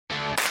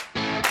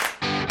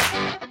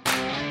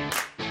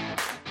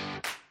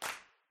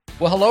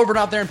Well, hello,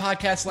 everyone out there in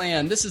podcast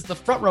land. This is the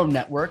Front Row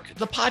Network,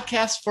 the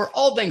podcast for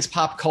all things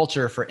pop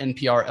culture for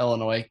NPR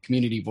Illinois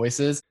Community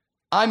Voices.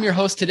 I'm your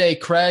host today,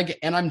 Craig,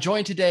 and I'm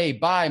joined today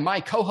by my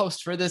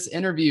co-host for this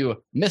interview,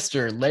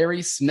 Mr.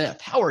 Larry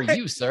Smith. How are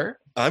you, sir?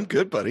 I'm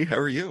good, buddy. How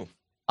are you?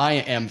 I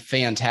am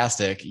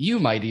fantastic. You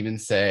might even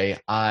say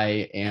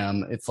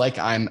it's like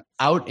I'm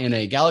out in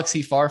a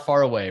galaxy far,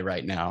 far away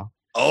right now.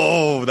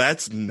 Oh,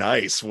 that's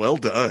nice. Well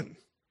done.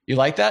 You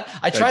like that?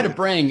 I try to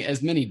bring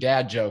as many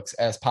dad jokes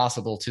as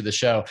possible to the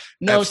show.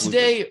 No, Absolutely.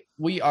 Today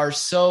we are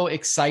so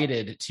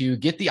excited to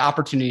get the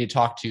opportunity to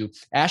talk to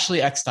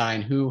Ashley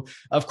Eckstein, who,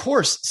 of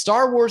course,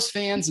 Star Wars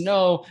fans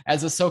know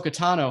as Ahsoka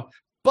Tano,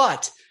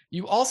 but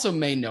you also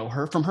may know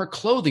her from her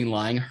clothing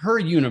line, Her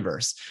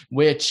Universe,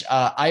 which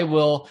I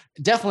will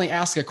definitely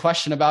ask a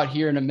question about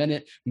here in a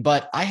minute.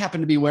 But I happen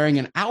to be wearing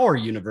an Our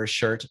Universe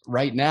shirt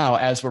right now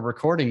as we're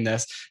recording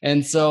this.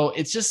 And so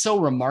it's just so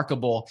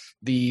remarkable,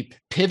 the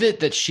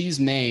pivot that she's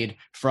made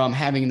from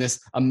having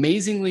this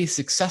amazingly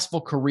successful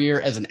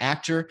career as an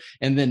actor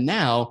and then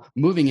now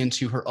moving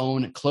into her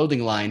own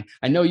clothing line.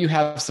 I know you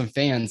have some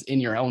fans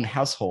in your own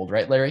household,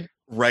 right, Larry?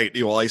 Right.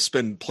 Well, I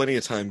spend plenty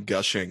of time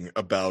gushing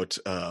about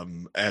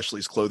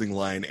Ashley's clothing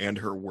line and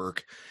her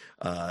work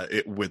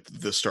with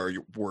the Star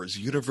Wars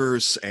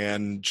universe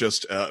and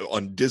just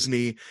on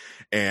Disney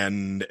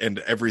and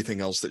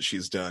everything else that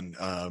she's done.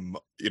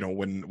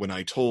 When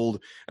I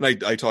told, and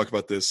I talk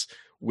about this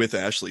with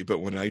Ashley, but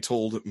when I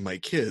told my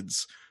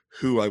kids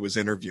who I was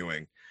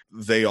interviewing,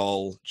 they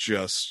all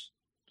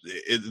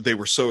they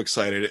were so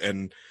excited.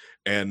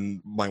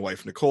 And my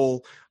wife,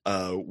 Nicole,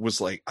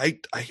 was like, I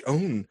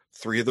own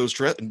 3 of those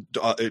dresses.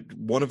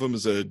 One of them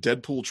is a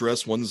Deadpool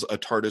dress. One's a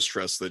TARDIS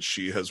dress that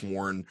she has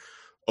worn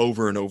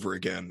over and over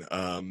again,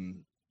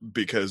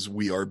 because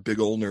we are big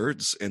old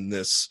nerds in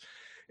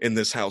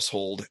this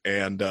household.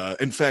 And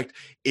in fact,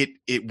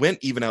 it went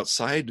even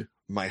outside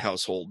my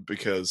household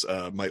because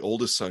my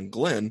oldest son,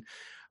 Glenn,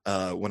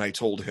 when I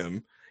told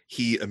him,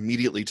 he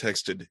immediately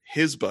texted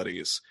his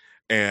buddies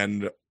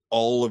and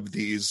all of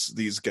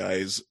these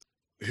guys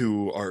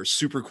who are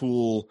super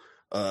cool,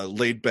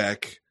 laid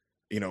back,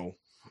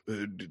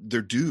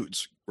 they're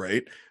dudes,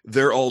 right?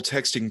 They're all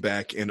texting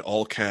back in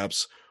all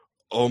caps,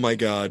 "Oh my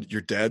God,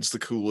 your dad's the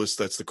coolest.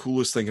 That's the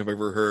coolest thing I've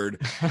ever heard."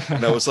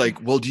 And I was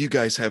like, well, do you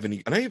guys have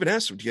any, and I even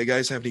asked them, do you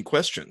guys have any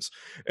questions?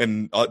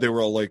 And they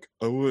were all like,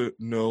 "Oh,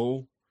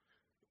 no,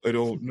 I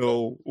don't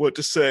know what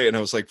to say." And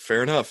I was like,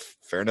 fair enough,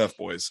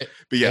 boys.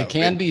 But yeah, it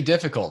can be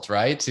difficult,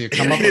 right? To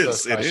come up with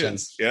those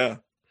questions. Yeah.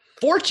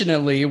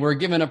 Fortunately, we're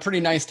given a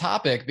pretty nice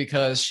topic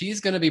because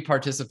she's going to be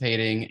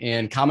participating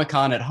in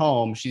Comic-Con at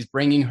Home. She's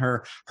bringing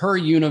her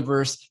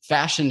Universe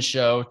fashion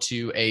show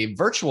to a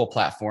virtual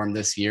platform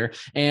this year.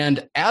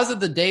 And as of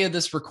the day of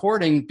this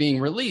recording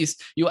being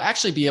released, you'll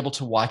actually be able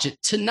to watch it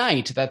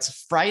tonight.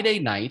 That's Friday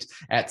night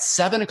at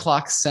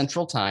 7:00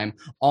 Central Time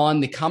on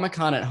the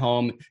Comic-Con at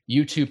Home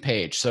YouTube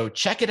page. So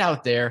check it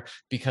out there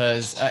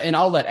because, and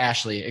I'll let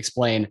Ashley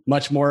explain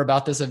much more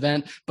about this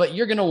event, but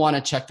you're going to want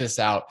to check this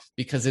out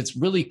because it's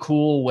really cool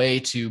way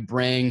to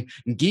bring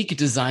geek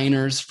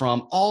designers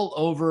from all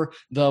over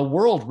the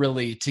world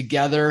really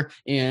together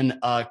in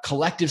a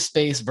collective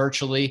space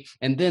virtually.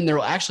 And then there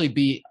will actually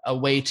be a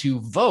way to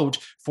vote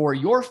for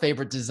your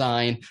favorite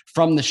design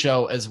from the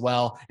show as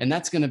well. And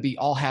that's going to be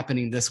all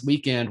happening this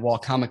weekend while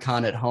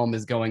Comic-Con at Home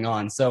is going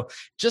on. So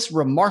just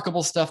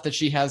remarkable stuff that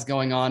she has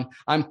going on.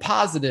 I'm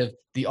positive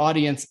the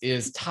audience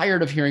is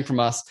tired of hearing from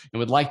us and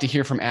would like to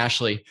hear from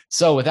Ashley.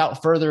 So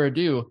without further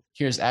ado,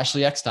 here's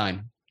Ashley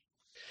Eckstein.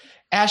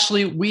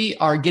 Ashley, we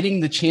are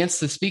getting the chance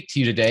to speak to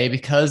you today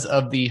because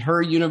of the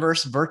Her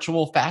Universe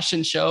virtual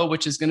fashion show,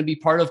 which is going to be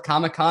part of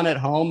Comic-Con at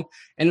Home,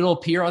 and it'll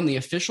appear on the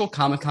official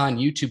Comic-Con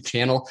YouTube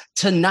channel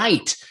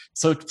tonight.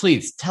 So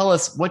please tell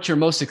us what you're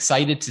most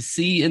excited to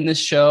see in this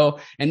show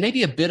and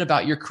maybe a bit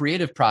about your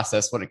creative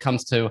process when it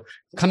comes to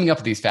coming up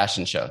with these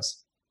fashion shows.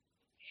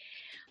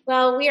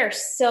 Well, we are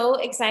so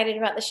excited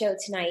about the show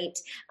tonight.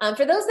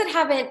 For those that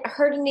haven't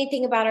heard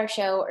anything about our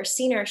show or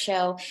seen our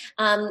show,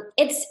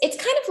 it's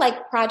kind of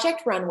like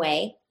Project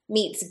Runway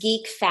meets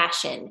geek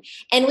fashion,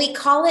 and we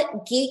call it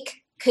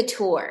Geek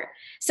Couture.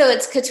 So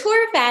it's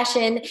couture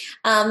fashion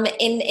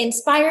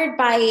inspired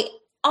by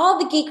all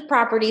the geek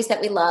properties that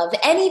we love,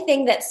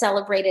 anything that's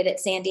celebrated at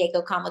San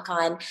Diego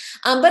Comic-Con.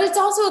 But it's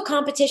also a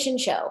competition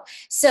show.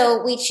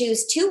 So we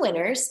choose 2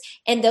 winners,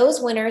 and those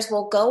winners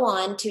will go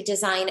on to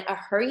design a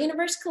Her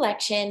Universe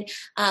collection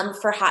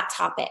for Hot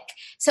Topic.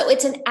 So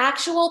it's an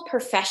actual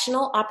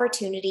professional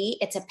opportunity.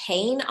 It's a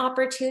paying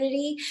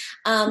opportunity.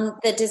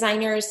 The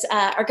designers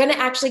are going to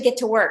actually get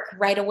to work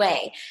right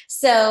away.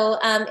 So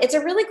it's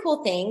a really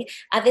cool thing.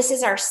 This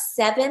is our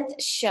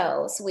 7th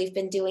show. So we've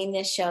been doing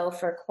this show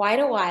for quite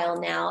a while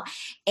now.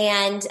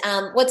 And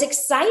what's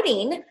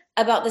exciting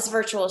about this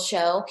virtual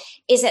show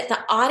is that the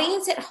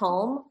audience at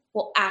home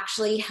will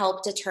actually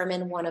help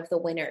determine one of the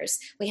winners.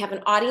 We have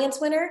an audience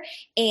winner,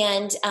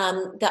 and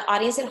the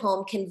audience at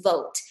home can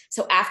vote.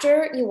 So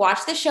after you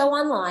watch the show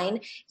online,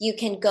 you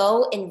can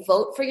go and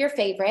vote for your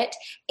favorite,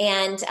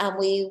 and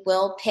we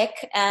will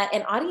pick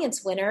an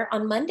audience winner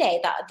on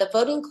Monday. The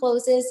voting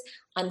closes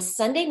on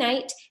Sunday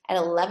night at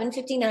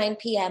 11:59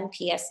 p.m.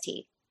 PST.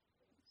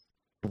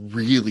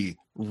 Really,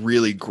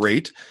 really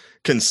great,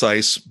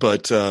 concise,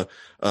 but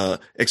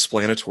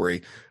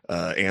explanatory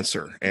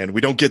answer. And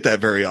we don't get that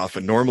very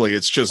often. Normally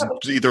it's just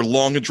either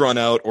long and drawn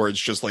out or it's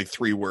just like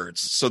 3 words.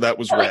 So that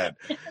was rad.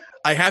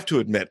 I have to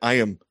admit, I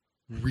am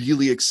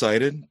really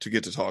excited to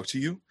get to talk to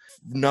you.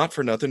 Not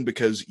for nothing,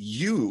 because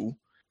you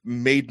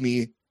made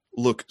me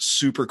look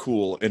super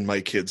cool in my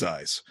kids'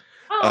 eyes.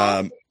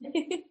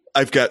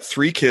 I've got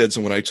 3 kids,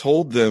 and when I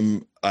told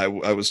them I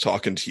was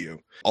talking to you,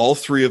 all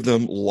 3 of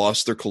them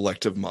lost their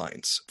collective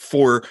minds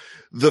for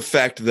the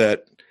fact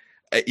that,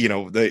 you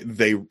know,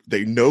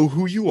 they know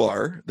who you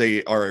are.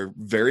 They are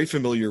very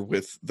familiar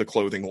with the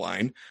clothing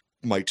line.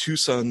 My 2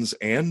 sons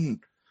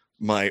and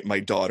my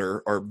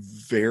daughter are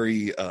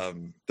very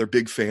they're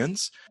big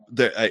fans.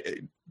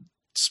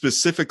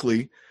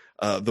 Specifically,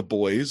 the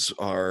boys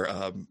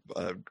are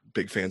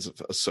big fans of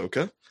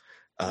Ahsoka.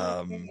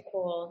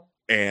 Cool.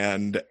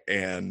 And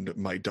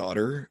my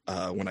daughter,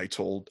 when I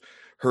told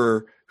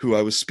her who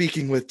I was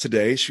speaking with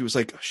today, she was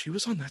like, oh, she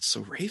was on That's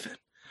So Raven.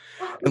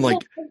 And like,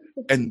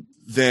 and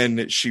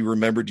then she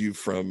remembered you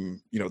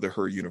from, you know, the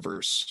Her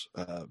Universe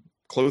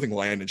clothing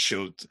line, and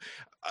showed.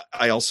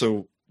 I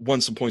also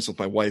won some points with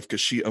my wife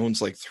because she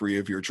owns like 3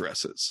 of your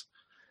dresses.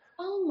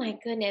 Oh my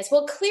goodness.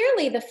 Well,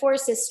 clearly the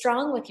force is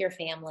strong with your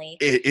family.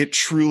 It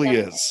truly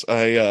is.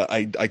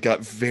 I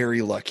got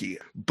very lucky,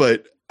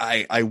 but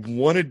I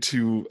wanted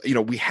to, you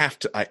know, we have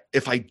to,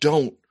 if I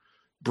don't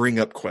bring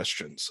up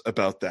questions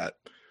about that,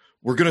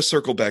 we're going to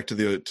circle back to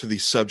the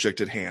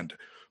subject at hand,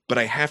 but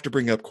I have to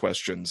bring up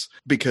questions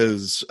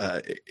because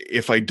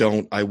if I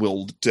don't, I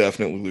will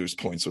definitely lose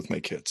points with my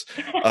kids.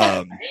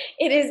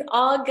 It is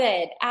all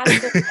good.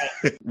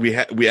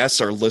 Absolutely. We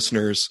asked our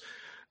listeners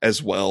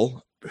as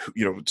well,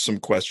 you know, some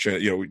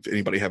question, you know,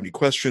 anybody have any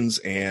questions?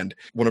 And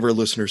one of our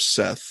listeners,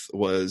 Seth,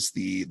 was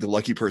the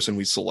lucky person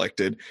we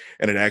selected,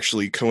 and it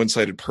actually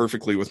coincided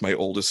perfectly with my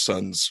oldest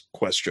son's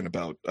question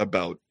about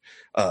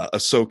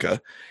Ahsoka.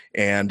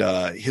 And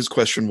his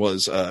question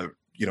was,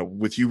 you know,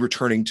 with you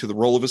returning to the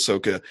role of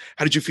Ahsoka,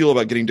 how did you feel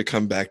about getting to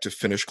come back to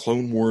finish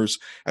Clone Wars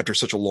after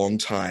such a long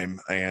time?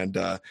 And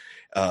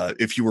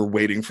if you were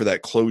waiting for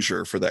that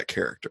closure for that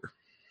character?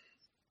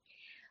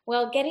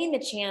 Well, getting the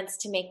chance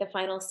to make the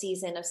final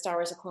season of Star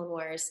Wars: The Clone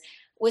Wars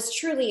was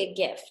truly a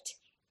gift.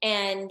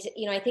 And,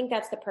 you know, I think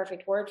that's the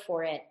perfect word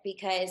for it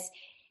because,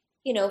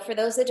 you know, for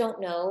those that don't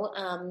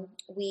know,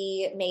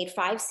 we made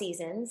 5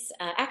 seasons,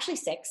 actually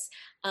 6,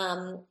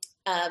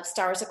 of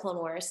Star Wars: The Clone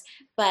Wars,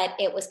 but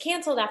it was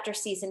canceled after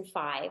season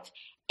 5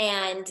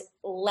 and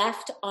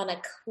left on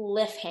a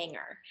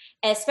cliffhanger,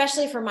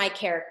 especially for my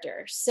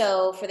character.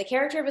 So for the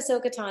character of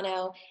Ahsoka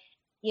Tano,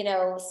 you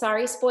know,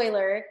 sorry,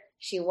 spoiler,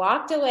 she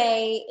walked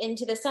away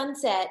into the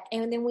sunset,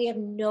 and then we have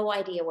no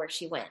idea where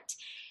she went.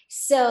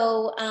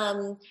 So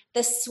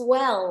the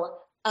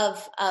swell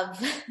of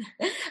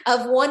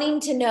of wanting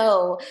to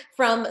know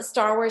from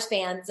Star Wars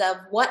fans of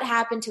what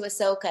happened to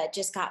Ahsoka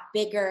just got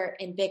bigger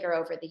and bigger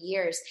over the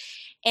years.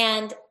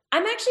 And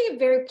I'm actually a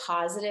very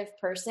positive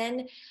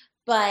person,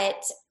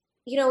 but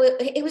you know,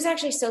 it was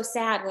actually so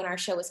sad when our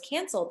show was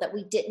canceled that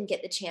we didn't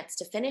get the chance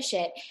to finish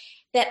it,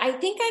 that I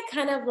think I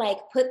kind of like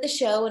put the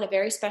show in a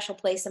very special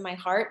place in my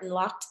heart and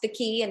locked the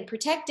key and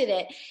protected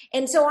it.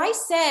 And so I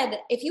said,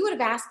 if you would have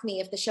asked me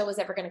if the show was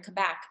ever going to come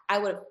back, I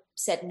would have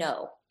said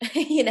no.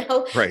 You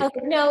know, right. I was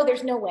like, no,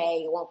 there's no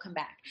way it won't come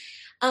back.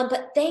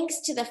 But thanks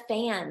to the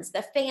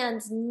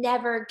fans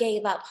never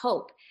gave up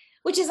hope,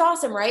 which is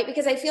awesome, right?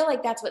 Because I feel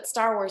like that's what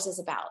Star Wars is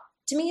about.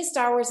 To me,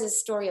 Star Wars is a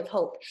story of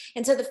hope.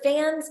 And so the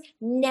fans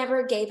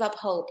never gave up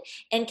hope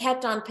and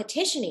kept on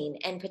petitioning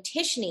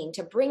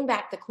to bring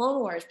back the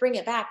Clone Wars, bring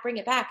it back.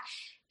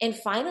 And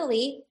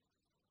finally,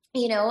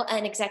 you know,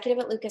 an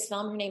executive at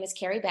Lucasfilm, her name is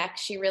Carrie Beck,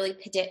 she really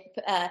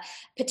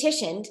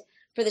petitioned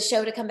for the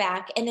show to come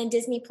back. And then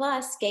Disney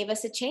Plus gave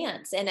us a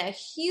chance, and a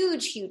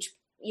huge,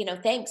 you know,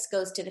 thanks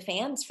goes to the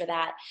fans for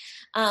that.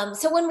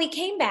 So when we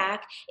came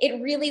back,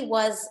 it really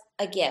was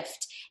a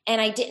gift. And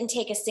I didn't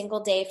take a single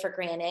day for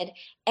granted.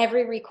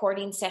 Every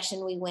recording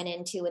session we went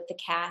into with the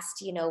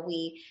cast, you know,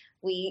 we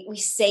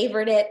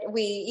savored it.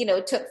 We, you know,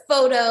 took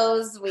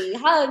photos, we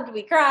hugged,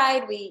 we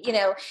cried, we, you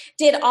know,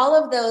 did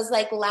all of those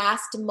like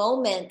last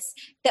moments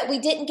that we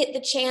didn't get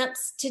the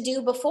chance to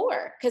do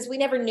before because we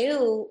never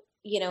knew,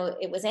 you know,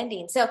 it was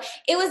ending. So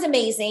it was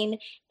amazing.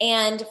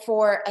 And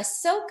for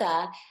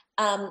Ahsoka,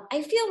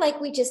 I feel like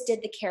we just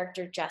did the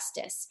character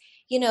justice.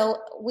 You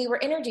know, we were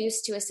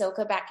introduced to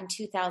Ahsoka back in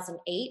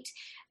 2008.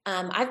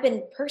 I've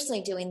been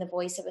personally doing the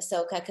voice of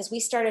Ahsoka because we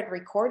started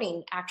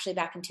recording actually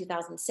back in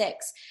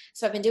 2006.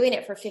 So I've been doing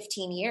it for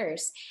 15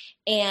 years.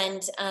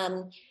 And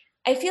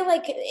I feel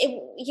like,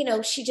 it, you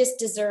know, she just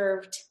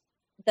deserved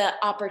the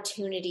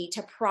opportunity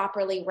to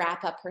properly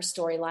wrap up her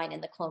storyline in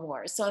the Clone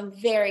Wars. So I'm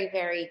very,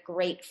 very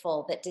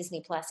grateful that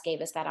Disney Plus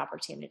gave us that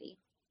opportunity.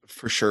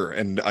 For sure.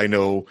 And I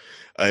know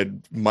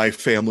my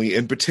family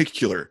in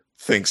particular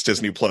thanks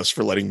Disney Plus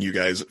for letting you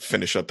guys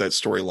finish up that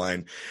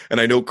storyline.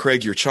 And I know,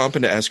 Craig, you're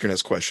chomping to ask your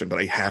next question, but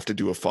I have to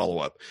do a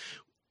follow-up.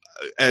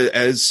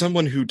 As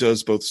someone who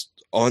does both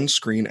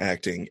on-screen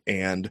acting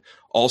and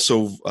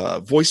also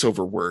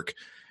voiceover work,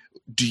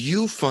 do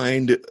you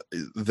find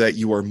that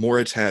you are more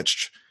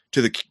attached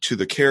to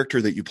the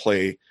character that you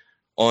play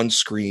on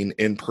screen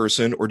in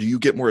person, or do you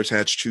get more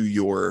attached to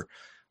your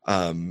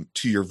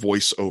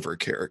voiceover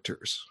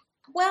characters?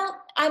 Well,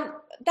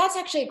 that's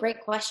actually a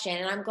great question,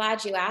 and I'm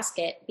glad you asked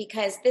it,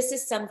 because this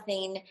is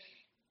something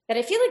that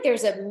I feel like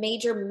there's a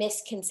major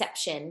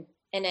misconception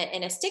and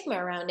a stigma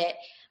around it.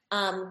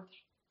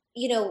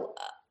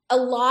 A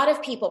lot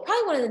of people,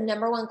 probably one of the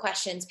number one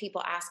questions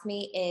people ask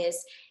me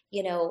is,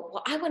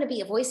 well, I want to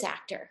be a voice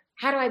actor.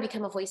 How do I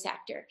become a voice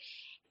actor?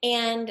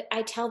 And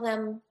I tell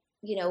them,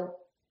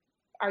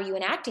 are you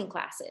in acting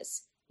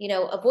classes?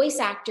 A voice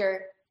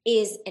actor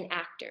is an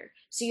actor.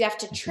 So you have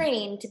to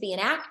train to be an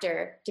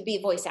actor, to be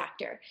a voice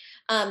actor.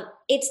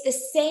 It's the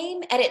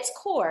same at its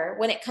core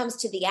when it comes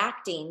to the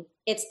acting.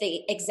 It's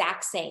the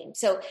exact same.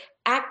 So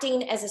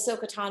acting as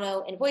Ahsoka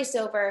Tano in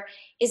voiceover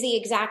is the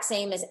exact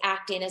same as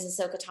acting as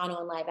Ahsoka Tano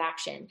in live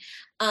action.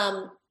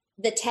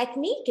 The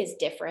technique is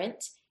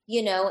different,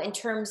 in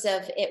terms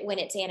of it. When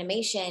it's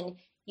animation,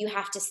 you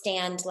have to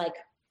stand like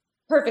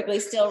perfectly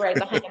still right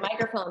behind a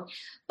microphone.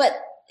 But,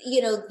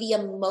 the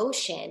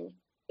emotion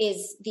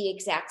is the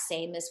exact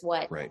same as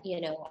what, right.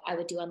 I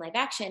would do on live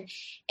action.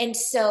 And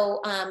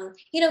so,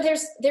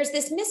 there's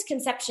this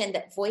misconception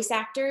that voice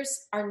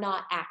actors are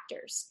not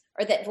actors,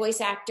 or that voice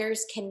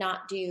actors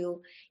cannot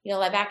do,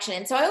 live action.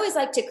 And so I always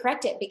like to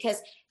correct it,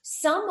 because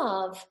some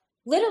of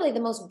literally the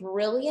most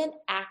brilliant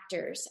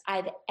actors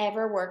I've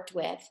ever worked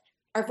with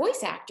are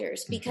voice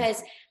actors,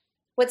 because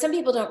what some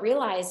people don't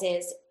realize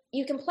is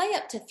you can play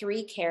up to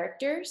 3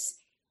 characters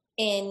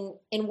in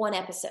one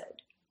episode.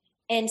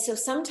 And so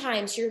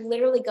sometimes you're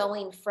literally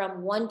going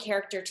from one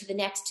character to the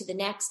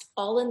next,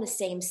 all in the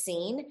same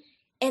scene.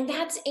 And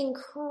that's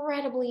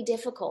incredibly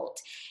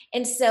difficult.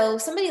 And so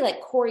somebody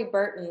like Corey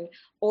Burton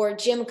or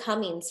Jim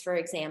Cummings, for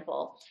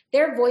example,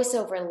 they're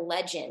voiceover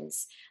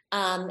legends.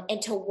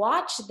 And to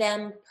watch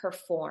them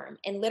perform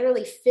and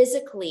literally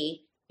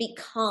physically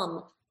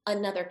become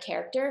another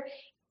character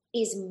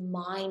is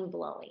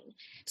mind-blowing.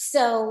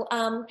 So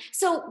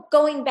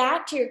going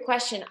back to your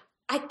question,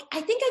 I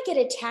think I get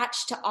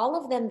attached to all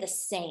of them the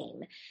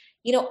same.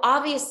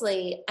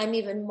 Obviously, I'm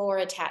even more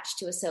attached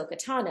to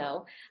Ahsoka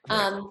Tano,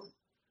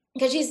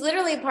 because she's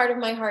literally a part of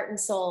my heart and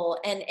soul.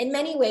 And in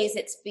many ways,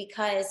 it's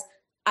because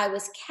I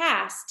was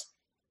cast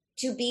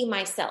to be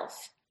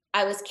myself.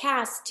 I was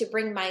cast to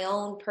bring my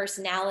own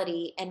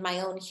personality and my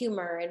own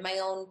humor and my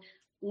own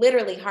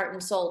literally heart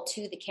and soul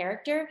to the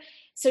character.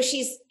 So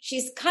she's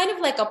kind of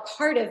like a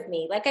part of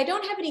me. Like, I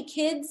don't have any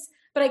kids,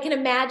 but I can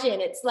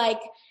imagine it's like,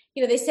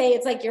 they say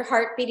it's like your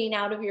heart beating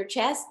out of your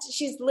chest.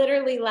 She's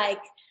literally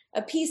like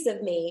a piece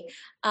of me.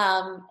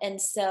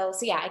 And so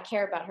yeah, I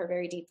care about her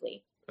very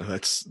deeply.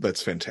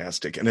 That's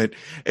fantastic. And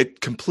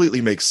it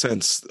completely makes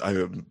sense.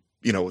 In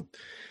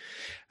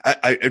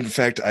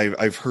fact,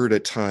 I've heard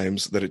at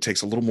times that it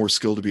takes a little more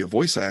skill to be a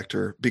voice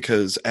actor,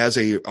 because as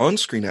a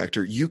on-screen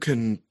actor, you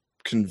can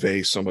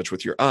convey so much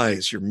with your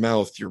eyes, your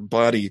mouth, your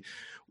body.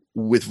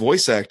 With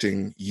voice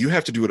acting, you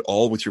have to do it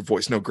all with your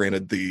voice. Now,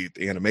 granted, the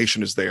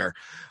animation is there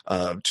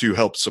to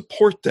help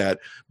support that,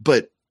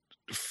 but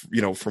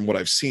from what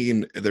I've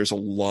seen, there's a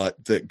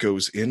lot that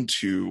goes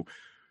into,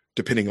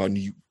 depending on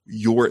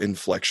your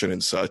inflection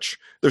and such,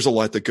 there's a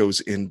lot that goes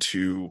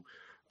into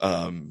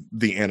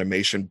the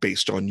animation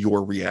based on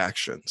your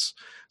reactions.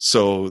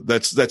 So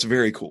that's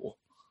very cool.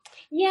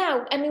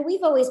 Yeah, I mean,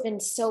 we've always been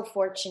so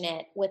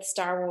fortunate with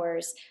Star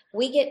Wars.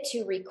 We get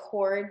to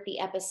record the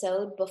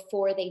episode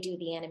before they do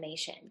the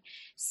animation.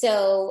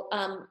 So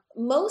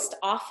most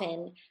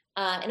often,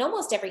 in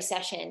almost every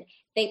session,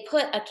 they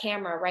put a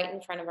camera right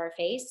in front of our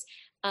face,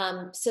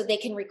 so they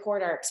can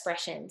record our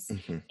expressions.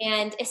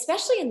 And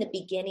especially in the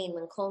beginning,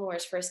 when Clone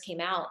Wars first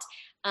came out,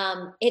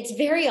 it's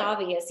very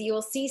obvious. You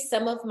will see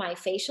some of my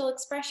facial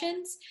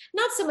expressions,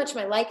 not so much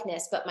my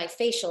likeness, but my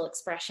facial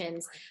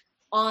expressions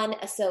on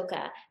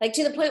Ahsoka, like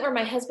to the point where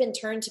my husband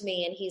turned to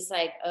me and he's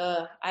like,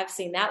 I've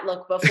seen that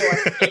look before,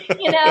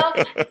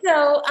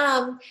 So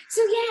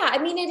yeah, I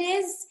mean, it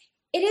is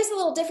a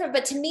little different,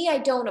 but to me, I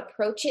don't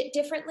approach it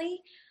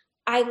differently.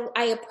 I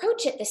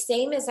approach it the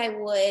same as I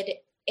would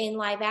in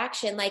live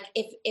action. Like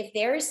if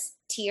there's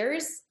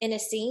tears in a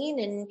scene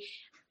and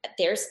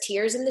there's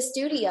tears in the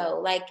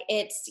studio, like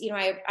it's,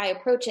 I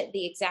approach it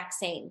the exact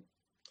same.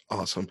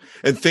 Awesome.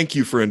 And thank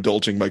you for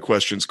indulging my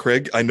questions,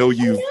 Craig. I know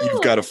you've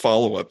got a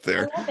follow-up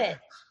there. I love it.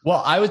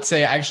 Well, I would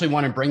say I actually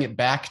want to bring it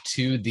back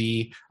to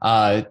the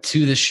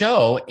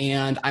show,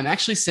 and I'm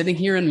actually sitting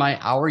here in my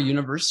Our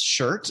Universe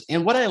shirt.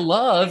 And what I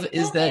love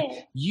is that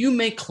you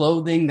make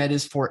clothing that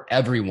is for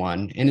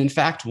everyone. And in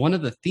fact, one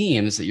of the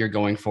themes that you're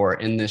going for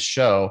in this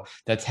show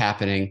that's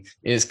happening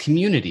is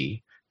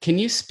community. Can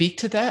you speak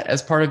to that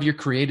as part of your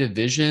creative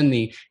vision,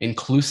 the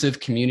inclusive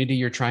community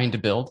you're trying to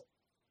build?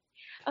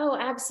 Oh,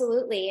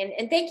 absolutely.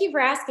 And thank you for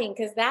asking,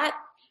 because that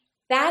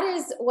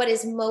is what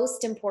is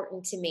most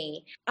important to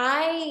me.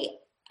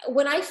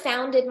 When I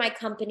founded my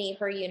company,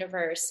 Her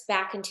Universe,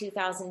 back in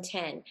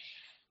 2010,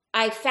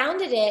 I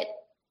founded it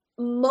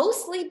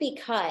mostly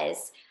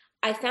because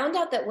I found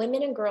out that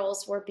women and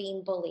girls were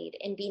being bullied,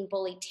 and being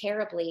bullied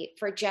terribly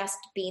for just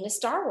being a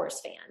Star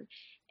Wars fan.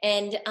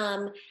 And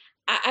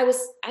I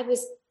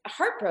was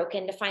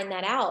heartbroken to find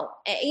that out.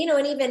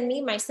 And even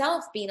me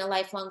myself, being a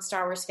lifelong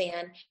Star Wars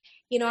fan,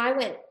 I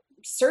went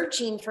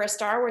searching for a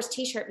Star Wars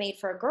t-shirt made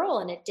for a girl,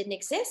 and it didn't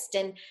exist.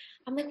 And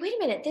I'm like, wait a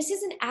minute, this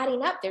isn't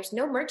adding up. There's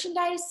no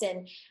merchandise,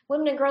 and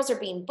women and girls are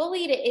being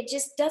bullied. It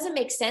just doesn't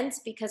make sense,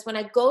 because when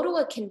I go to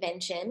a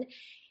convention,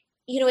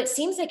 it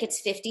seems like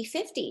it's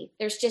 50-50.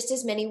 There's just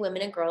as many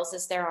women and girls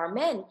as there are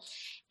men.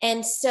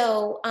 And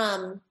so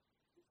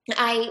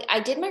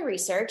I did my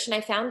research, and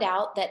I found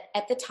out that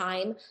at the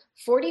time,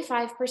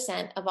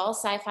 45% of all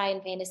sci-fi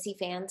and fantasy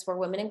fans were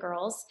women and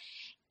girls,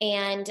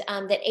 and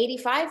that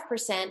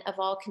 85% of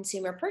all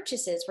consumer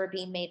purchases were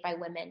being made by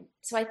women.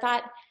 So I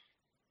thought,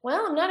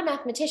 well, I'm not a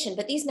mathematician,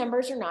 but these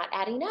numbers are not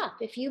adding up.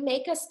 If you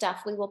make us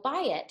stuff, we will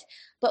buy it.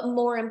 But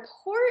more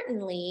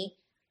importantly,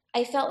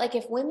 I felt like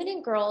if women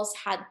and girls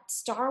had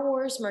Star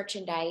Wars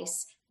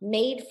merchandise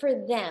made for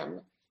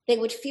them, they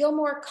would feel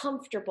more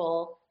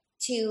comfortable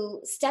to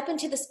step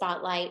into the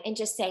spotlight and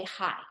just say,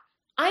 hi,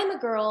 I'm a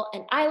girl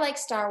and I like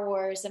Star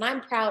Wars and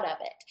I'm proud of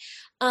it.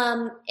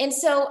 And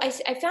so I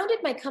founded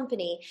my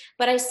company,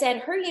 but I said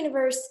Her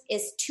Universe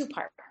is two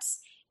parts.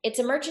 It's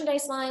a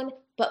merchandise line,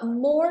 but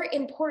more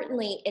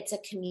importantly, it's a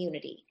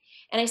community.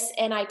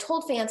 And I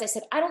told fans, I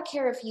said, I don't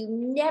care if you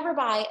never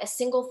buy a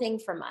single thing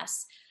from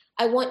us.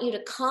 I want you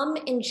to come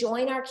and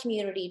join our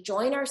community,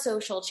 join our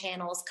social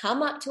channels,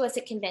 come up to us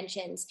at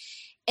conventions,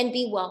 and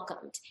be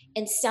welcomed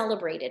and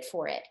celebrated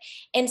for it.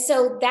 And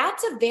so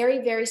that's a very,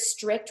 very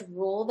strict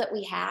rule that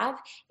we have,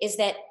 is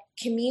that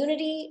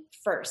community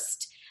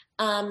first.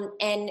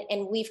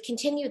 And we've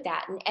continued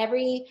that. And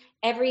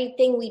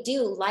everything we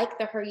do, like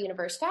the Her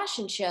Universe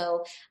fashion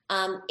show,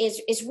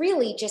 is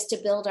really just to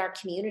build our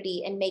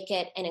community and make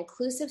it an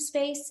inclusive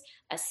space,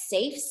 a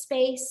safe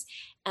space,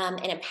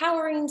 an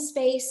empowering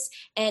space,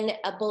 and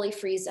a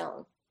bully-free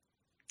zone.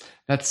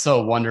 That's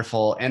so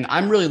wonderful. And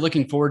I'm really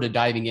looking forward to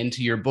diving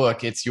into your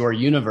book, It's Your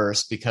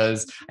Universe,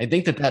 because I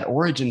think that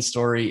origin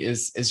story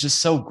is just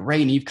so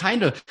great. And you've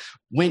kind of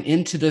went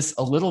into this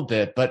a little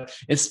bit, but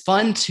it's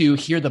fun to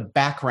hear the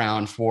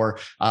background for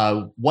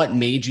what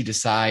made you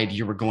decide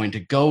you were going to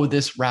go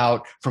this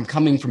route, from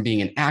coming from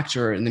being an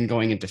actor and then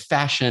going into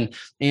fashion.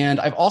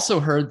 And I've also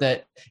heard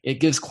that it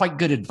gives quite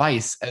good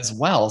advice as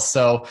well.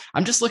 So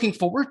I'm just looking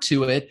forward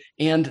to it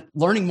and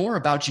learning more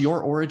about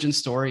your origin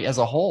story as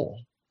a whole.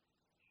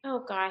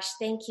 Oh gosh,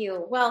 thank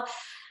you. Well,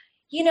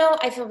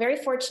 I feel very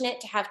fortunate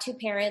to have two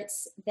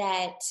parents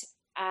that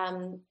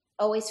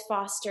always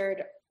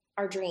fostered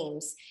our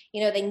dreams.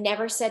 They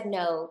never said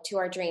no to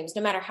our dreams,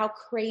 no matter how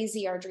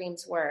crazy our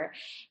dreams were.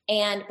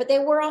 But they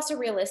were also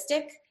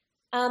realistic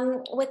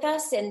with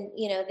us. And,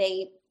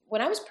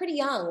 when I was pretty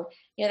young,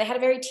 they had a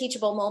very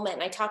teachable moment.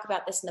 And I talk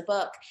about this in the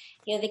book.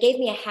 They gave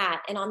me a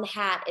hat, and on the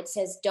hat, it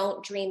says,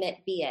 "Don't dream it,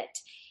 be it."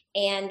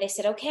 And they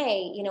said,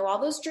 okay,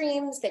 all those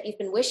dreams that you've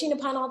been wishing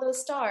upon all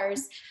those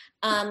stars,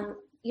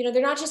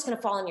 they're not just going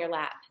to fall in your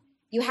lap.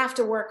 You have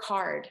to work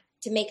hard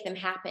to make them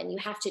happen. You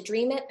have to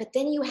dream it, but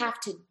then you have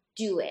to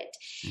do it.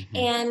 Mm-hmm.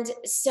 And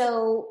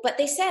so, but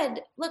they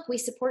said, look, we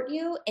support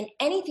you in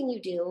anything you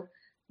do.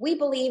 We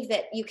believe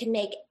that you can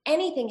make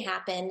anything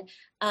happen.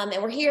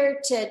 And we're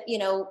here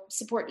to,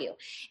 support you.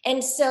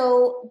 And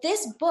so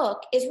this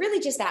book is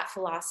really just that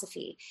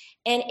philosophy.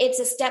 And it's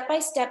a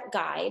step-by-step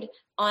guide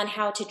on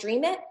how to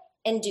dream it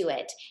and do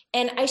it.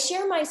 And I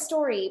share my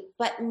story,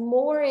 but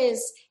more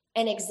is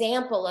an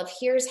example of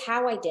here's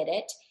how I did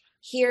it.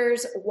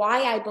 Here's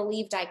why I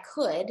believed I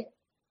could.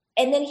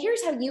 And then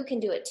here's how you can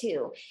do it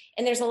too.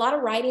 And there's a lot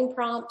of writing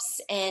prompts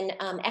and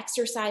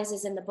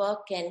exercises in the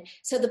book. And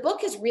so the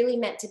book is really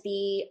meant to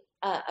be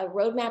a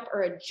roadmap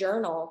or a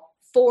journal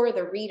for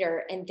the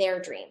reader and their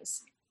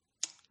dreams.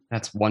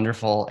 That's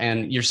wonderful.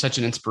 And you're such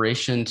an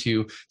inspiration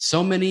to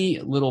so many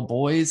little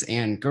boys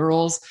and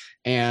girls,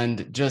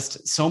 and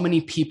just so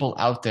many people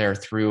out there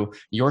through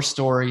your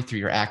story, through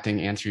your acting,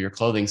 and through your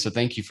clothing. So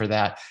thank you for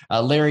that.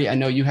 Larry, I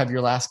know you have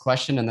your last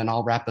question, and then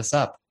I'll wrap us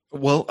up.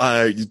 Well,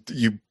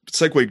 you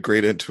segued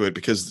great into it,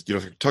 because,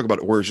 talk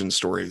about origin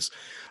stories.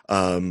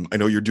 I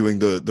know you're doing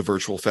the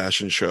virtual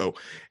fashion show,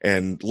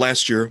 and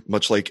last year,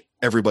 much like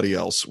everybody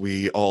else,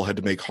 we all had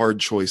to make hard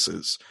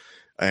choices,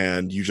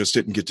 and you just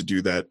didn't get to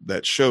do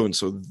that show. And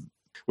so,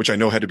 which I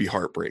know had to be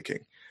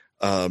heartbreaking.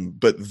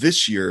 But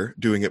this year,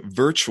 doing it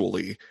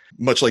virtually,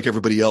 much like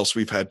everybody else,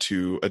 we've had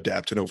to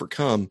adapt and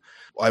overcome.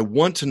 I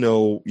want to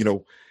know,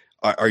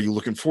 are you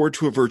looking forward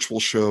to a virtual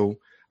show?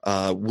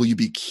 Will you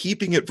be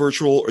keeping it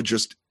virtual, or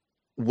just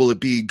will it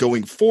be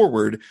going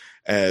forward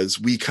as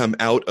we come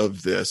out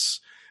of this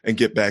and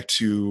get back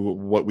to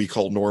what we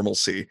call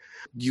normalcy?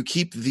 You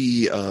keep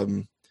the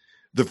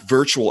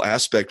virtual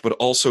aspect, but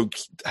also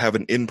have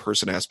an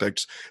in-person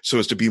aspect so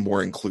as to be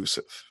more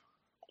inclusive.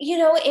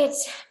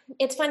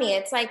 It's funny.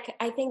 It's like,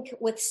 I think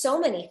with so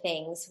many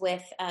things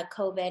with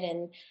COVID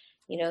and,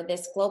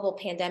 this global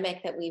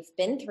pandemic that we've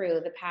been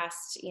through the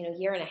past,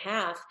 year and a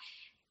half,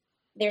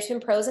 there's been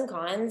pros and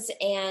cons,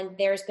 and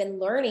there's been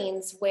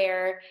learnings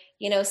where,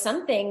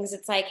 some things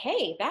it's like,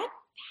 hey, that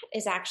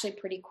is actually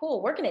pretty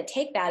cool. We're going to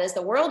take that as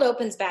the world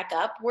opens back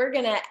up. We're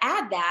going to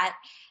add that,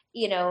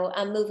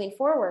 moving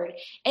forward.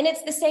 And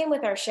it's the same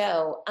with our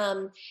show.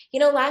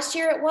 Last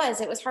year it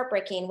was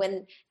heartbreaking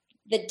when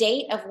the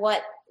date of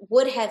what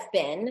would have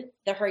been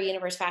the Her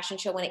Universe fashion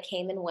show, when it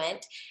came and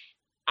went,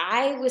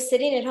 I was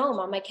sitting at home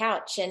on my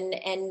couch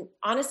and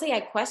honestly, I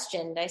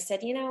questioned. I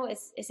said,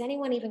 is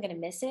anyone even going to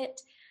miss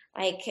it?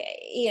 Like,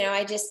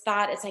 I just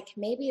thought it's like,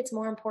 maybe it's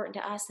more important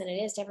to us than it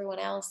is to everyone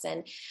else.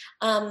 And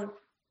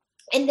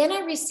then I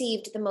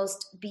received the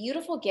most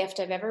beautiful gift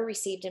I've ever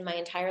received in my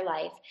entire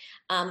life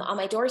on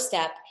my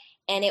doorstep.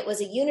 And it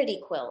was a Unity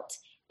quilt.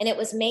 And it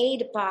was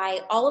made by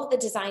all of the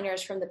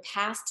designers from the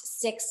past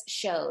 6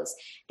 shows.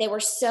 They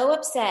were so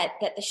upset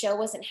that the show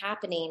wasn't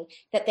happening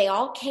that they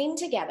all came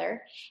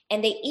together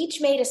and they each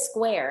made a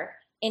square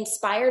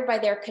inspired by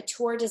their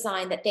couture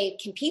design that they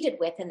competed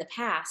with in the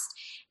past.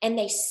 And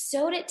they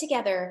sewed it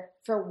together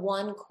for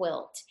one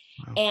quilt.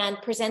 Wow.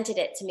 And presented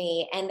it to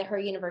me and the Her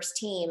Universe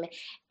team.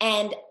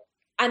 And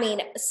I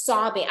mean,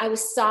 sobbing. I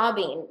was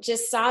sobbing,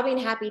 just sobbing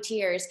happy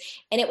tears.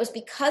 And it was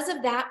because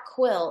of that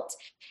quilt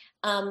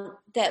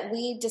that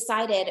we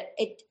decided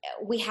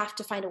we have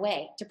to find a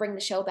way to bring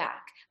the show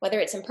back, whether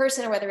it's in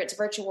person or whether it's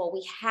virtual.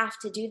 We have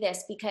to do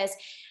this because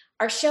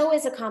our show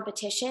is a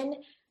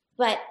competition,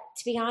 but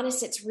to be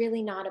honest, it's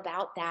really not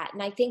about that.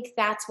 And I think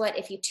that's what,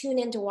 if you tune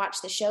in to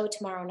watch the show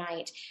tomorrow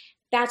night,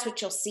 that's what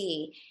you'll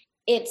see.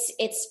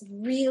 It's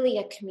really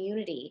a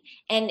community.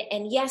 And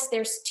yes,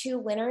 there's 2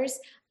 winners,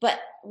 but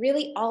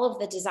really all of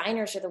the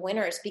designers are the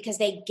winners because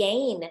they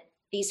gain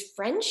these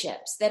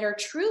friendships that are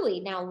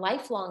truly now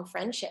lifelong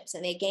friendships,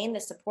 and they gain the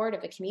support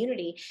of a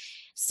community.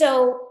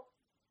 So,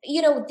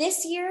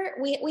 this year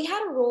we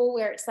had a rule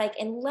where it's like,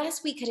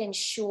 unless we could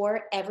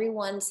ensure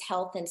everyone's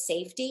health and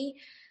safety,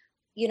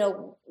 we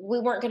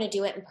weren't going to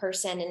do it in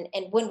person.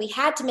 And when we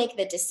had to make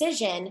the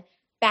decision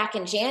back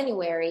in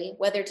January,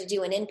 whether to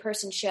do an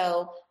in-person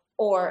show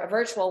or a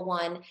virtual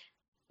one,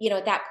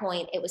 at that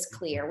point it was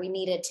clear we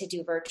needed to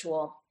do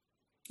virtual.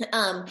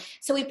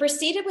 So we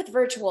proceeded with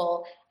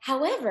virtual.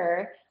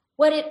 However,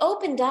 what it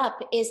opened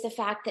up is the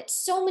fact that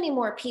so many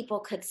more people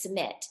could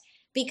submit,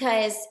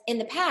 because in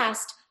the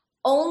past,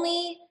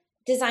 only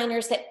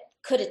designers that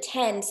could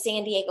attend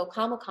San Diego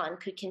Comic-Con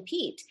could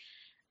compete.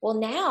 Well,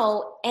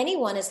 now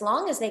anyone, as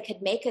long as they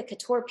could make a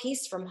couture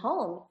piece from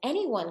home,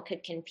 anyone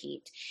could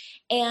compete.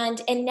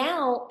 And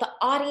now the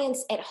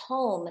audience at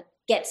home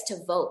gets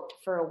to vote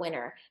for a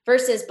winner,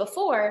 versus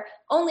before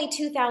only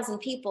 2,000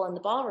 people in the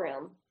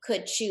ballroom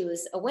could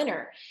choose a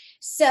winner.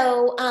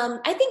 So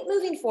I think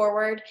moving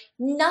forward,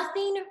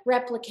 nothing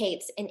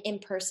replicates an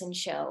in-person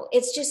show.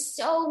 It's just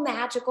so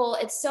magical.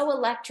 It's so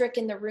electric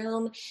in the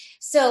room.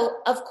 So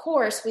of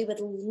course we would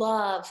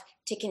love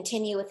to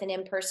continue with an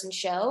in-person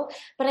show,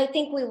 but I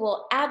think we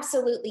will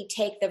absolutely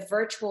take the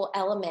virtual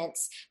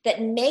elements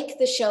that make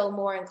the show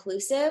more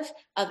inclusive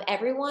of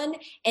everyone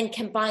and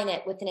combine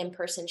it with an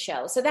in-person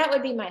show. So that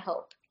would be my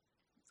hope.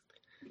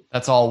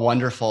 That's all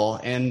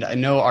wonderful. And I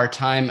know our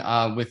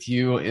time with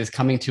you is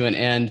coming to an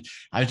end.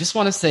 I just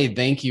want to say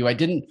thank you. I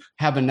didn't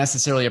have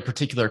necessarily a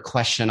particular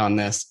question on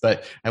this,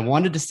 but I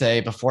wanted to say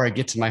before I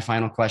get to my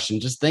final question,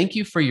 just thank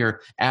you for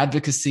your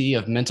advocacy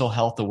of mental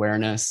health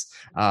awareness,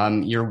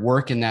 your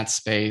work in that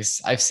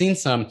space. I've seen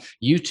some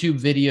YouTube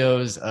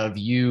videos of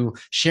you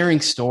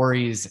sharing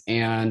stories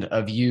and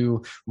of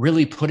you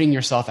really putting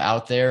yourself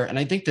out there. And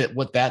I think that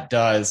what that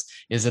does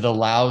is it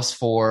allows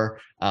for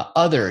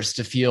others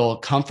to feel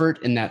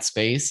comfort in that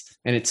space.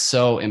 And it's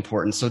so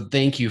important. So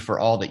thank you for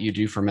all that you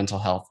do for mental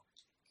health.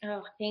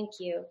 Oh, thank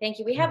you. Thank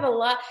you. We have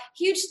a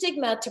huge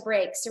stigma to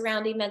break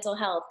surrounding mental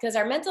health, because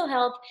our mental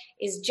health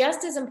is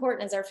just as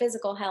important as our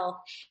physical health.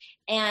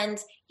 And,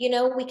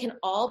 we can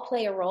all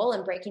play a role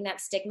in breaking that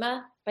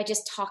stigma by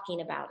just talking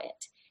about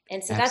it.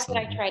 And so that's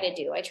Absolutely. What I try to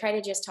do. I try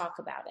to just talk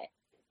about it.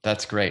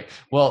 That's great.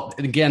 Well,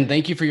 again,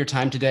 thank you for your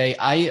time today.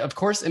 I, of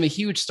course, am a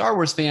huge Star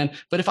Wars fan,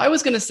 but if I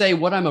was going to say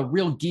what I'm a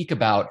real geek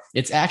about,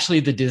 it's actually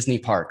the Disney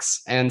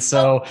parks. And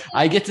so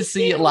I get to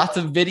see lots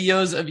of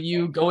videos of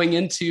you going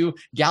into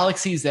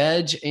Galaxy's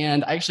Edge.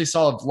 And I actually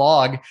saw a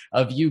vlog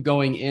of you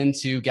going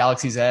into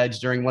Galaxy's Edge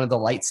during one of the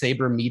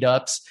lightsaber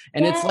meetups.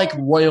 And it's like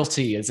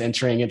royalty is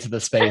entering into the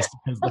space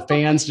because the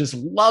fans just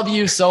love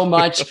you so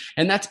much.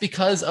 And that's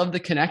because of the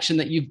connection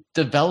that you've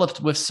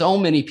developed with so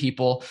many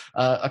people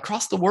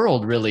across the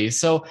world, really.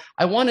 So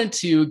I wanted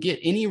to get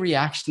any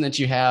reaction that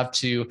you have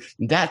to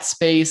that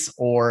space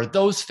or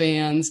those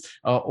fans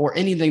or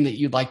anything that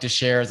you'd like to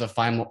share as a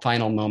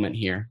final moment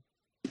here.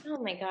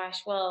 Oh my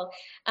gosh. Well,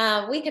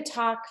 we could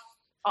talk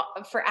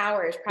for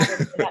hours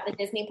probably about the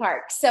Disney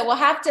parks. So we'll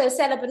have to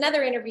set up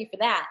another interview for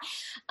that.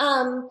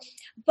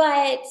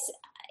 But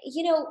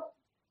you know,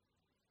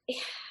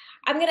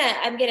 I'm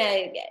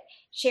gonna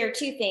share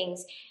two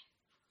things.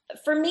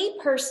 For me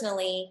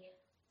personally,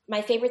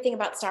 my favorite thing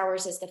about Star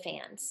Wars is the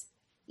fans.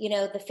 You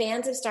know, the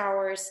fans of Star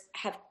Wars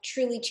have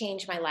truly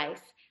changed my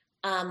life.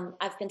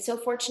 I've been so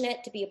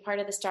fortunate to be a part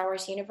of the Star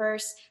Wars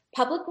universe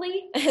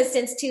publicly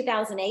since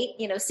 2008.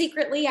 You know,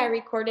 secretly, I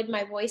recorded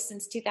my voice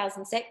since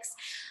 2006.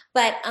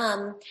 But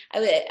I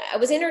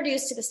was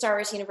introduced to the Star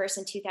Wars universe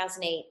in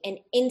 2008, and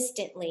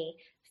instantly,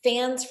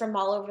 fans from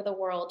all over the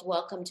world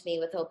welcomed me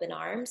with open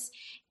arms.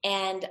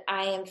 And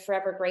I am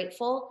forever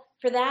grateful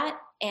for that.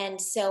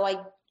 And so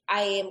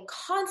I am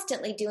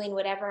constantly doing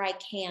whatever I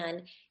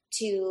can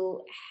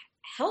to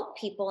help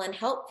people and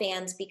help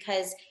fans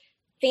because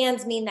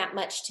fans mean that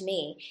much to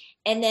me.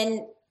 And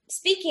then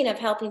speaking of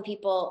helping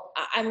people,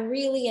 I'm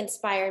really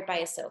inspired by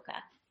Ahsoka.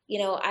 You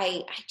know,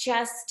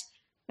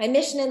 my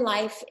mission in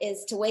life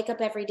is to wake up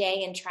every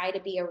day and try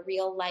to be a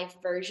real life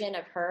version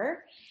of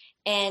her.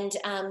 And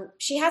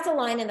she has a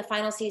line in the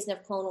final season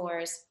of Clone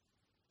Wars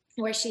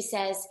where she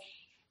says,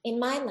 "In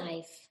my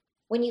life,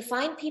 when you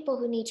find people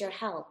who need your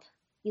help,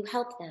 you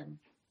help them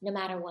no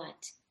matter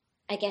what.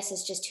 I guess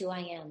it's just who I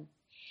am."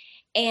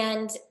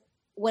 And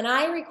when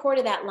I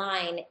recorded that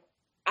line,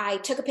 I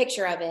took a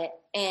picture of it,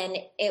 and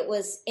it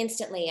was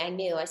instantly, I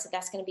knew, I said,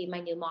 that's going to be my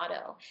new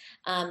motto.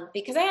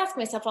 Because I ask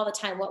myself all the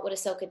time, what would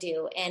Ahsoka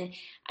do? And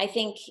I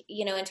think,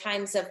 you know, in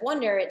times of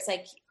wonder, it's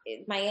like,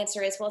 my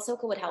answer is, well,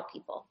 Ahsoka would help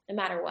people no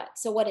matter what.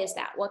 So what is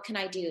that? What can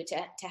I do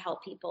to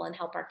help people and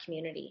help our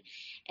community?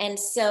 And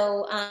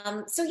so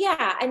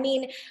yeah, I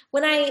mean,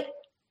 when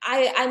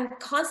I'm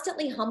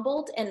constantly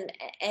humbled and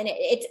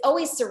it's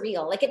always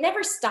surreal. Like it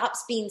never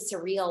stops being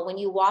surreal when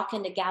you walk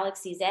into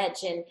Galaxy's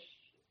Edge and,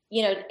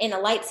 you know, in a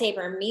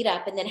lightsaber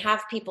meetup and then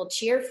have people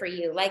cheer for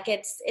you. Like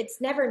it's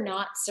never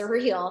not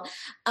surreal.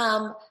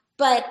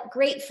 But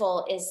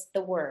grateful is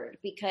the word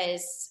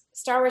because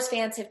Star Wars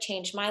fans have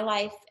changed my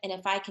life. And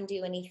if I can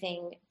do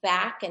anything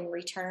back and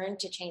return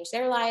to change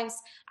their lives,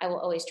 I will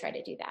always try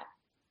to do that.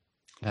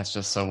 That's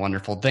just so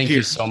wonderful. Thank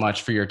you so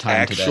much for your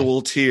time today.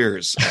 Actual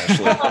tears,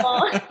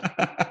 Ashley.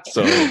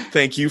 So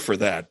thank you for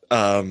that.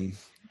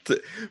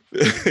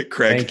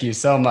 Craig. Thank you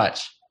so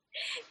much.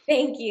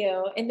 Thank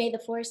you. And may the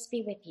force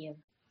be with you.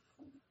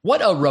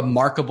 What a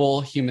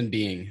remarkable human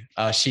being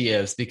she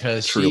is,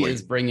 because Truly. she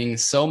is bringing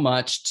so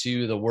much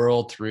to the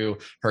world through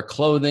her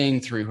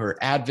clothing, through her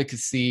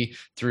advocacy,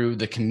 through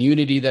the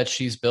community that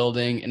she's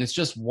building. And it's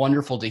just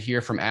wonderful to hear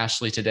from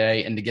Ashley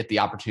today and to get the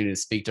opportunity to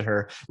speak to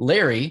her.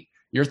 Larry,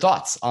 your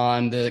thoughts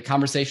on the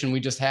conversation we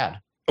just had?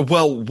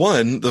 Well,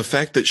 one, the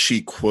fact that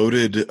she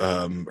quoted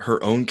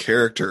her own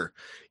character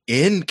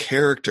in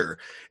character,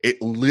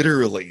 it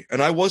literally,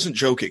 and I wasn't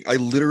joking, I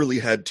literally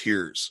had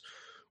tears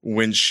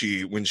when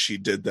she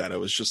did that. I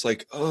was just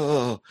like,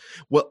 oh,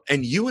 well,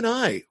 and you and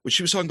I, when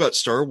she was talking about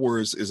Star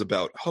Wars is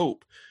about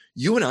hope,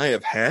 you and I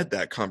have had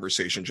that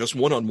conversation just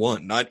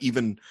one-on-one, not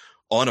even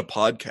on a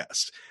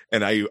podcast.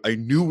 And I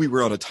knew we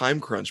were on a time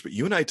crunch, but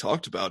you and I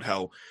talked about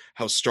how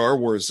Star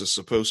Wars is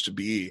supposed to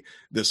be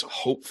this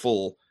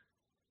hopeful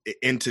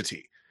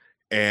entity.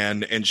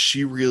 And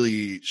she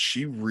really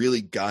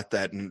got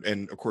that.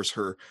 And of course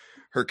her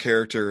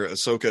character,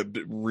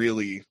 Ahsoka,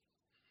 really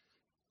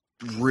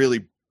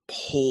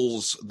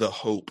pulls the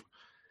hope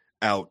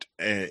out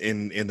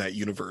in that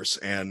universe.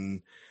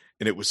 And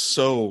it was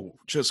so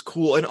just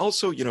cool. And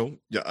also, you know,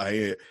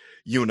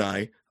 you and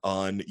I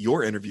on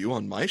your interview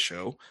on my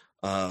show,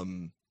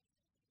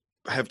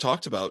 have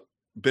talked about,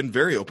 been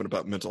very open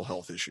about mental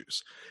health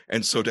issues.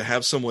 And so to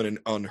have someone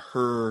on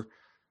her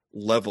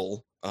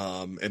level,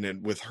 and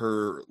then with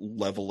her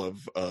level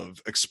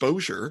of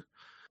exposure,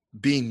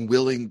 being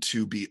willing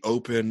to be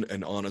open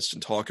and honest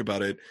and talk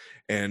about it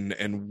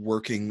and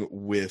working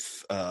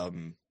with,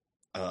 on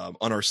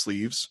our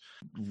sleeves,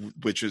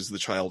 which is the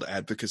child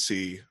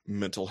advocacy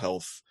mental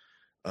health,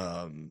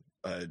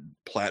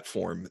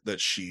 platform that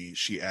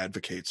she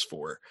advocates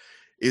for,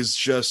 is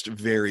just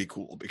very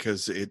cool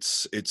because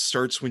it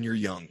starts when you're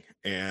young.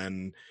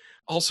 And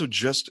also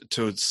just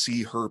to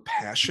see her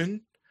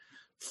passion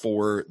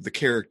for the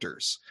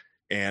characters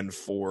and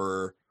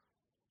for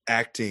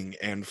acting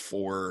and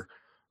for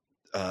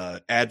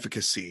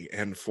advocacy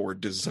and for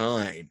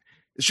design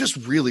is just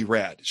really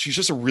rad. She's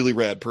just a really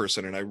rad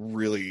person, and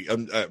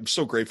I'm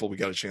so grateful we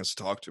got a chance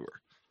to talk to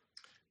her.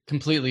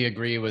 Completely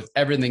agree with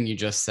everything you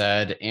just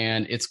said.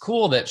 And it's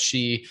cool that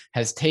she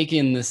has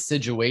taken this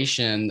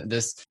situation,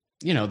 this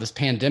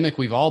pandemic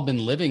we've all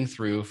been living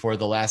through for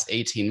the last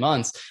 18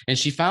 months, and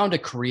she found a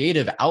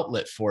creative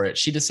outlet for it.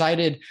 She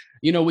decided,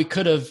 we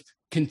could have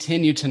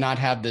continue to not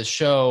have this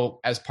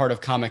show as part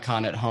of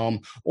Comic-Con at Home,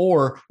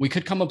 or we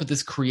could come up with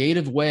this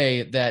creative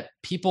way that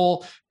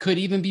people could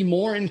even be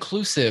more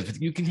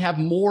inclusive. You can have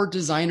more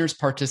designers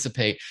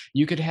participate.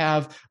 You could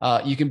have,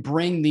 you can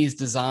bring these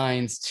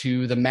designs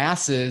to the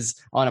masses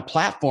on a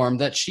platform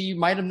that she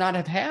might have not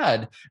have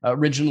had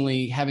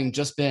originally, having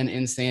just been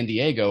in San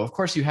Diego. Of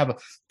course,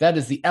 that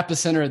is the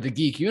epicenter of the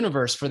geek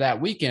universe for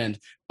that weekend.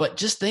 But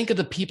just think of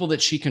the people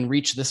that she can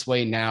reach this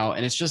way now.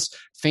 And it's just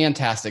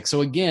fantastic.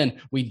 So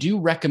again, we do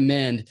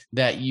recommend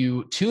that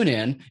you tune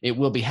in. It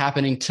will be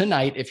happening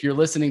tonight if you're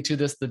listening to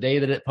this the day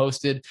that it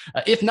posted.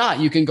 If not,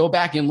 you can go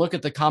back and look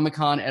at the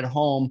Comic-Con at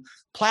Home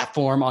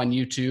platform on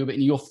YouTube,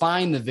 and you'll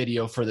find the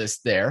video for this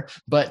there.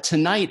 But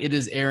tonight it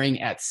is airing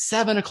at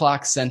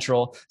 7:00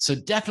 Central. So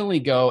definitely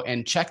go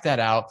and check that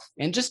out,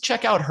 and just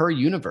check out her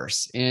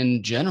universe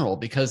in general,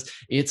 because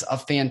it's a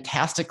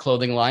fantastic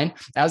clothing line.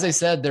 As I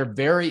said, they're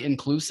very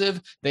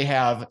inclusive. They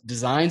have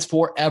designs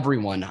for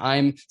everyone.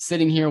 I'm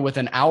sitting here with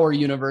an Our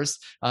Universe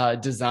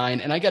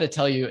design, and I got to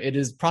tell you, it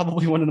is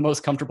probably one of the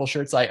most comfortable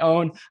shirts I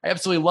own. I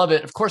absolutely love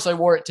it. Of course, I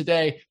wore it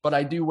today, but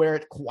I do wear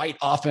it quite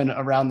often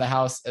around the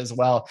house as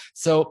well.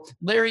 So,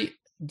 Larry,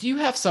 do you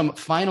have some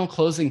final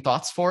closing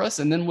thoughts for us?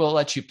 And then we'll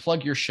let you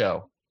plug your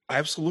show.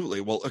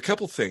 Absolutely. Well, a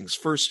couple things.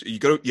 First,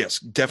 yes,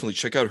 definitely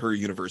check out her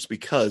universe,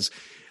 because,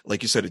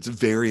 like you said, it's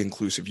very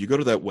inclusive. You go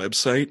to that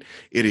website,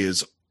 it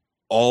is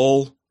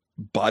all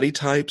body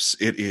types.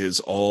 It is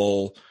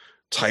all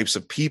types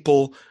of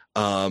people.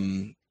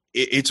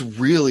 It's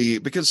really,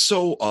 because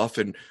so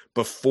often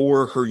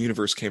before her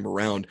universe came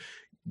around,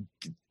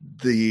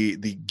 the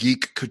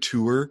geek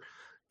couture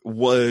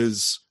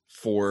was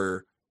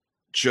for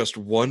just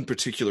one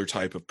particular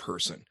type of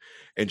person,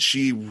 and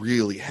she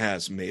really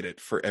has made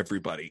it for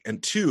everybody.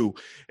 And two,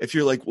 if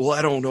you're like, well,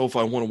 I don't know if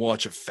I want to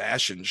watch a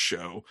fashion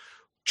show,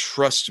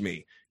 trust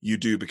me, you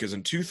do, because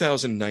in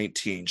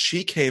 2019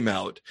 she came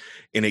out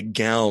in a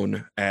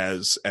gown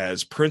as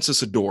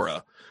Princess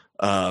Adora,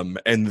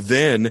 and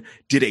then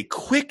did a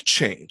quick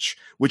change,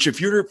 which, if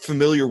you're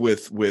familiar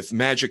with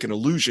magic and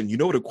illusion, you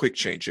know what a quick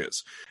change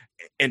is,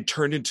 and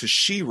turned into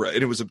She-Ra.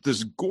 And it was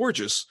this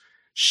gorgeous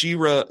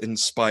She-Ra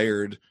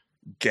inspired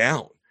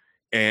gown,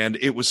 and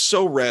it was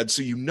so rad.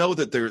 So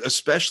that there,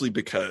 especially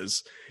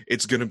because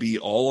it's going to be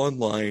all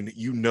online,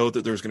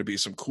 that there's going to be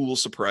some cool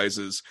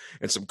surprises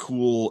and some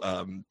cool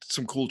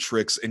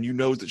tricks, and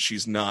that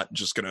she's not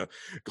just going to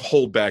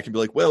hold back and be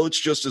like, well, it's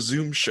just a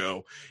Zoom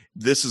show.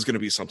 This is going to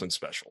be something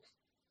special.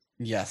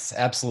 Yes,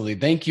 absolutely.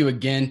 Thank you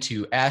again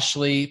to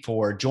Ashley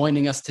for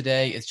joining us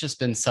today. It's just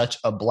been such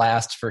a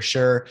blast for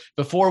sure.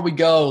 Before we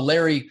go,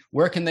 Larry,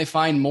 where can they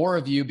find more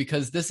of you?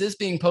 Because this is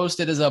being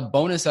posted as a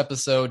bonus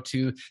episode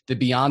to the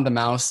Beyond the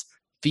Mouse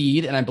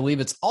feed, and I believe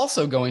it's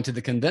also going to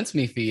the Convince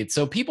Me feed.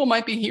 So people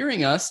might be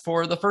hearing us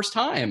for the first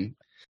time.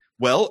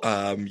 Well,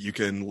 you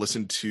can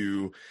listen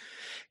to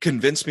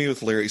Convince Me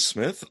with Larry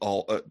Smith,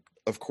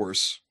 of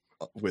course,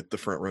 with the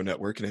Front Row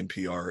Network and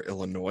NPR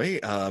Illinois.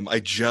 I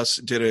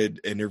just did an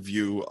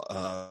interview,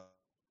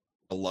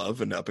 Love,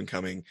 an up and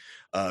coming,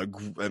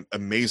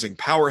 amazing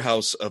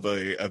powerhouse of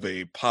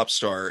a pop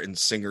star and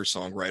singer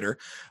songwriter.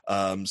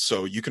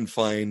 So you can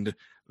find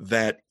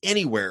that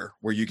anywhere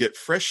where you get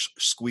fresh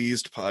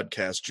squeezed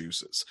podcast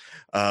juices.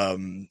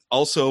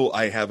 Also,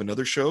 I have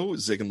another show,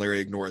 Zig and Larry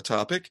Ignore a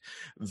Topic,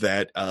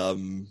 that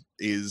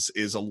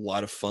is a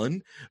lot of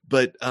fun,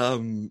 but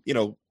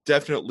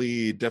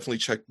definitely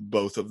check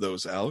both of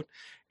those out.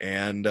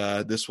 And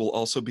this will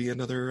also be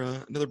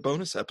another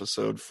bonus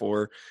episode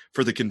for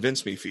the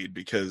Convince Me feed,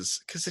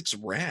 because it's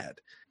rad.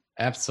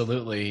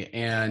 Absolutely.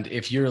 And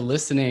if you're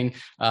listening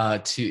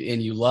and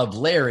you love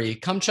Larry,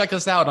 come check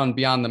us out on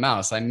Beyond the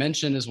Mouse. I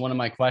mentioned as one of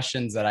my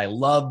questions that I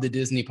love the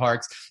Disney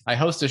parks. I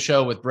host a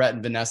show with Brett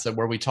and Vanessa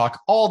where we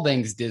talk all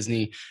things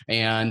Disney,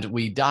 and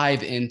we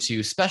dive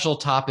into special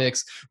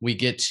topics. We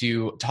get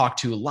to talk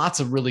to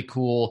lots of really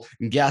cool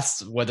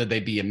guests, whether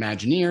they be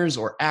Imagineers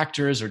or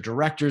actors or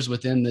directors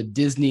within the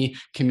Disney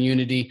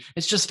community.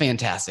 It's just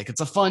fantastic.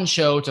 It's a fun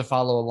show to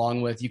follow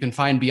along with. You can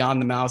find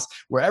Beyond the Mouse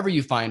wherever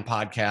you find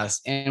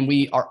podcasts, and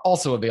we are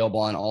also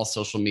available on all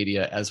social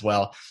media as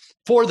well.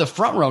 For the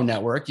Front Row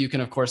Network, you can,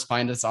 of course,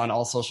 find us on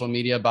all social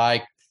media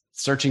by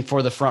searching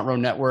for the Front Row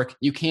Network.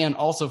 You can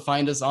also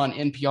find us on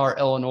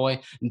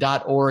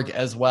nprillinois.org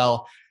as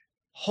well.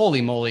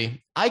 Holy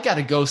moly, I got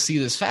to go see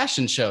this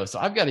fashion show, so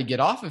I've got to get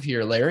off of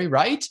here, Larry,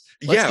 right?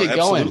 Let's get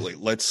absolutely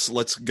going.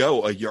 Let's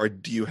go.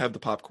 Do you have the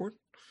popcorn?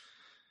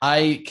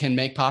 I can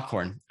make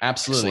popcorn.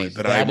 Absolutely.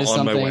 Excellent. That is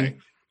on my way.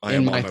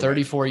 In my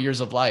 34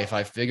 years of life,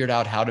 I figured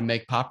out how to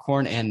make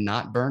popcorn and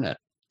not burn it.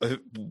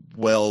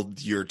 Well,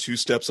 you're 2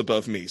 steps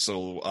above me,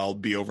 so I'll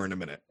be over in a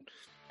minute.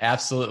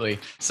 Absolutely.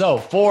 So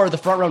for the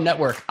Front Row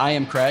Network, I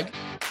am Craig.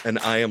 And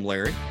I am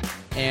Larry.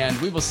 And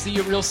we will see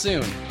you real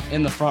soon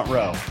in the front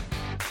row.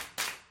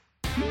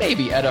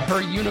 Maybe at a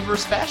Her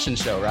Universe fashion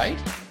show, right?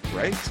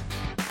 Right.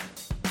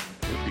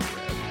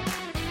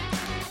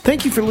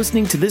 Thank you for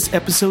listening to this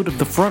episode of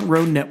the Front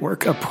Row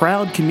Network, a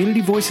proud Community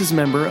Voices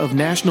member of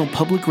National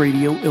Public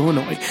Radio,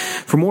 Illinois.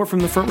 For more from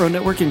the Front Row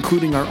Network,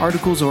 including our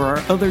articles or our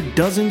other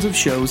dozens of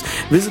shows,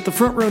 visit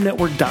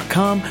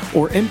thefrontrownetwork.com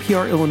or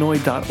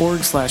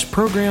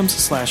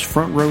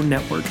nprillinois.org/programs/Front Row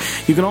Network.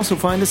 You can also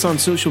find us on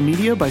social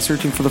media by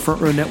searching for the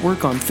Front Row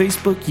Network on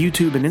Facebook,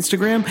 YouTube, and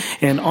Instagram,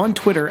 and on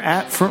Twitter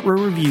at Front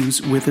Row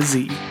Reviews with a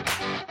Z.